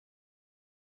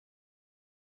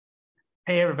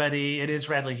Hey everybody, it is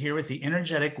Radley here with the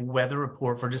energetic weather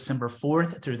report for December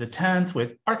 4th through the 10th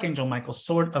with Archangel Michael,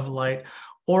 Sword of Light,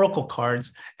 Oracle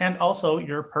cards, and also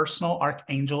your personal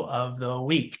Archangel of the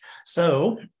week.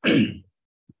 So,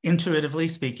 intuitively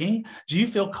speaking, do you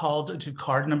feel called to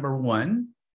card number 1,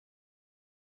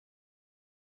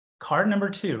 card number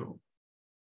 2,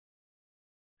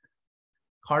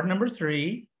 card number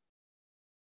 3,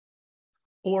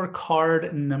 or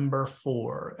card number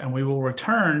 4? And we will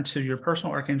return to your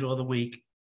personal Archangel of the week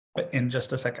in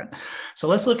just a second. So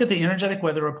let's look at the energetic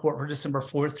weather report for December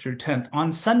 4th through 10th.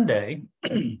 On Sunday,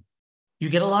 you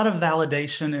get a lot of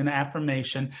validation and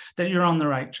affirmation that you're on the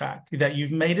right track, that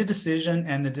you've made a decision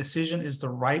and the decision is the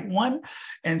right one.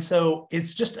 And so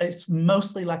it's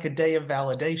mostly like a day of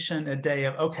validation, a day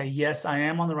of, okay, yes, I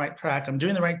am on the right track. I'm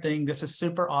doing the right thing. This is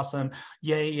super awesome.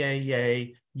 Yay, yay,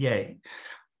 yay, yay.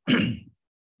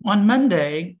 On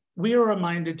Monday, we are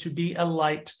reminded to be a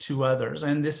light to others.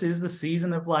 And this is the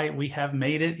season of light. We have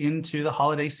made it into the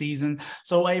holiday season.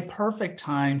 So a perfect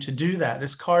time to do that.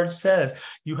 This card says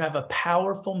you have a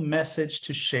powerful message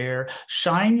to share.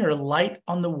 Shine your light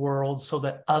on the world so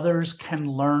that others can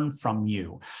learn from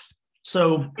you.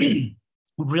 So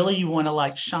really, you want to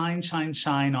like shine, shine,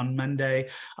 shine on Monday.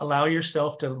 Allow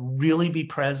yourself to really be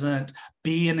present,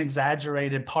 be an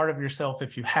exaggerated part of yourself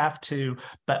if you have to,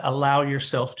 but allow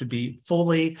yourself to be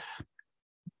fully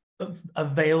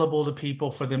available to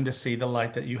people for them to see the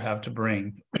light that you have to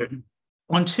bring.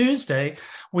 On Tuesday,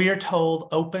 we are told,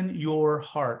 open your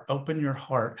heart, open your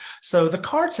heart. So the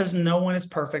card says, no one is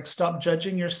perfect. Stop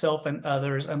judging yourself and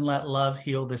others and let love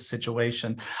heal this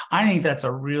situation. I think that's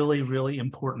a really, really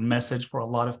important message for a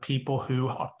lot of people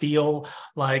who feel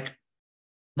like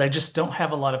they just don't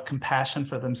have a lot of compassion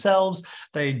for themselves.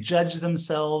 They judge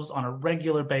themselves on a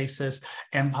regular basis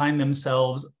and find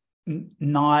themselves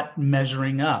not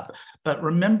measuring up. But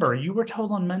remember, you were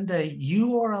told on Monday,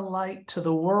 you are a light to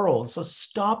the world. So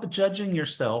stop judging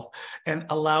yourself and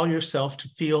allow yourself to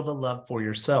feel the love for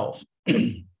yourself.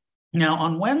 Now,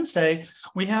 on Wednesday,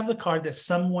 we have the card that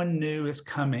someone new is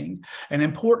coming. An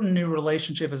important new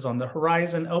relationship is on the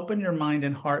horizon. Open your mind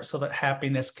and heart so that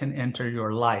happiness can enter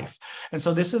your life. And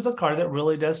so this is a card that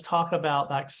really does talk about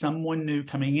like someone new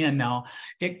coming in. Now,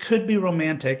 it could be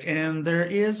romantic, and there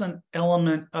is an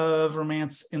element of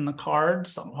romance in the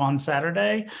cards on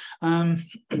Saturday.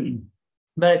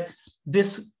 But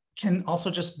this can also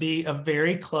just be a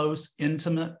very close,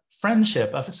 intimate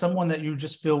friendship of someone that you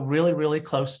just feel really, really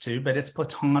close to, but it's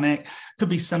platonic. Could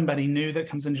be somebody new that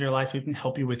comes into your life who can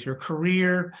help you with your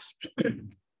career.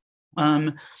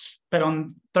 But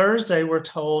on Thursday, we're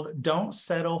told, don't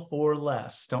settle for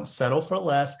less. Don't settle for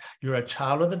less. You're a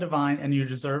child of the divine and you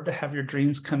deserve to have your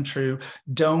dreams come true.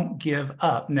 Don't give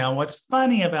up. Now, what's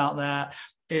funny about that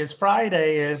is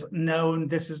Friday is, no,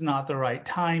 this is not the right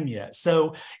time yet.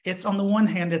 So it's on the one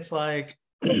hand, it's like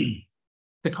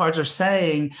the cards are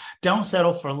saying, don't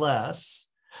settle for less.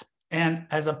 And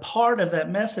as a part of that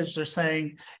message, they're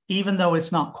saying, even though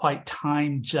it's not quite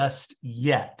time just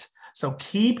yet. So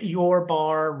keep your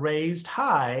bar raised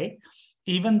high,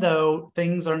 even though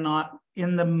things are not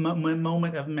in the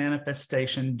moment of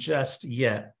manifestation just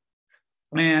yet.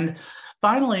 And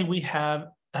finally, we have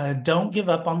don't give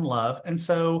up on love. And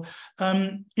so,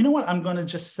 you know what I'm going to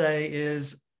just say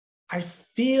is, I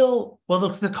feel, well,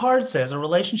 the card says, a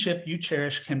relationship you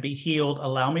cherish can be healed.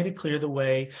 Allow me to clear the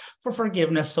way for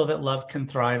forgiveness so that love can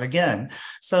thrive again.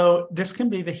 So this can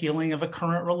be the healing of a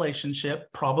current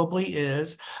relationship, probably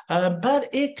is, but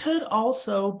it could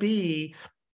also be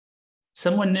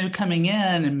someone new coming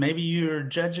in, and maybe you're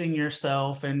judging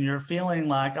yourself and you're feeling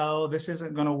like, oh, this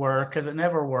isn't going to work because it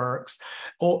never works,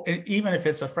 or even if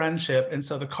it's a friendship. And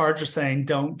so the cards are saying,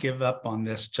 don't give up on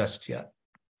this just yet.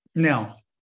 Now,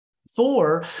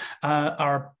 for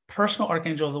our personal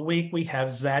Archangel of the week, we have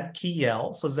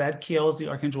Zadkiel. So Zadkiel is the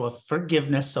Archangel of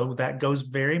forgiveness. So that goes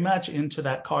very much into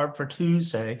that card for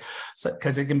Tuesday,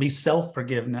 because it can be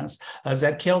self-forgiveness.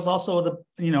 Zadkiel is also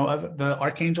the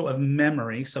Archangel of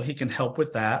memory, so he can help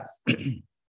with that.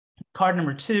 Card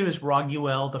number 2 is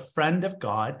Raguel, the friend of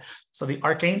God. So the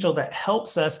archangel that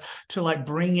helps us to like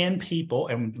bring in people,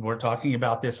 and we're talking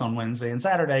about this on Wednesday and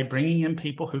Saturday, bringing in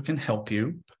people who can help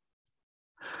you.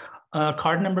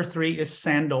 Card number 3 is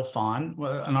Sandalphon,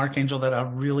 an archangel that I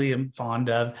really am fond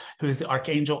of, who is the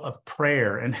archangel of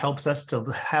prayer and helps us to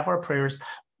have our prayers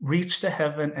reach to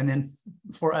heaven, and then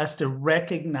for us to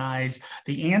recognize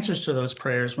the answers to those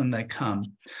prayers when they come.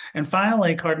 And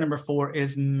finally, card number 4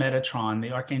 is Metatron,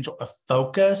 the archangel of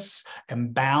focus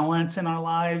and balance in our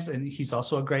lives. And he's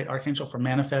also a great archangel for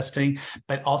manifesting,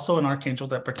 but also an archangel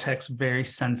that protects very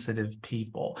sensitive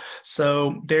people.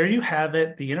 So there you have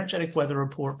it, the energetic weather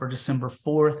report for December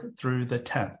 4th through the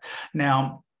 10th.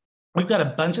 Now, we've got a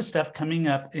bunch of stuff coming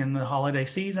up in the holiday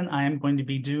season. I am going to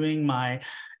be doing my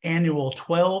annual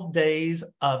 12 days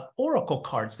of oracle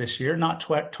cards this year, not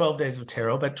 12 days of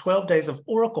tarot, but 12 days of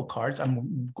oracle cards.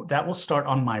 That will start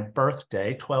on my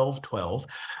birthday, 12/12,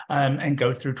 and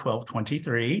go through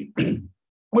 12/23.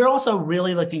 We're also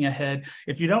really looking ahead.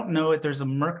 If you don't know it, there's a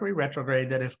Mercury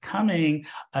retrograde that is coming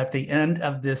at the end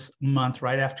of this month,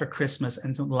 right after Christmas,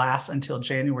 and lasts until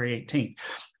January 18th.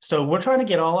 So we're trying to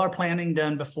get all our planning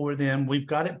done before then. We've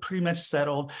got it pretty much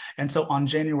settled. And so on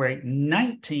January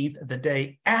 19th, the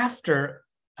day after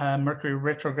Mercury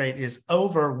retrograde is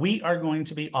over, we are going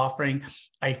to be offering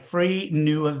a free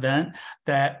new event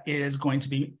that is going to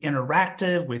be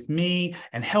interactive with me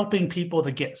and helping people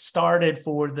to get started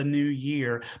for the new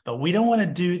year. But we don't want to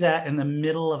do that in the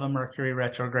middle of a Mercury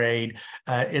retrograde.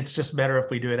 It's just better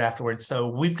if we do it afterwards. So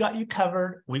we've got you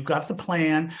covered. We've got the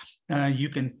plan. You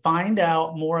can find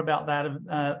out more about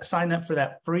that, sign up for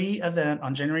that free event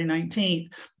on January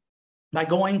 19th by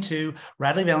going to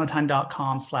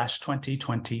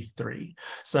radleyvalentine.com/2023.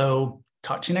 So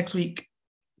talk to you next week.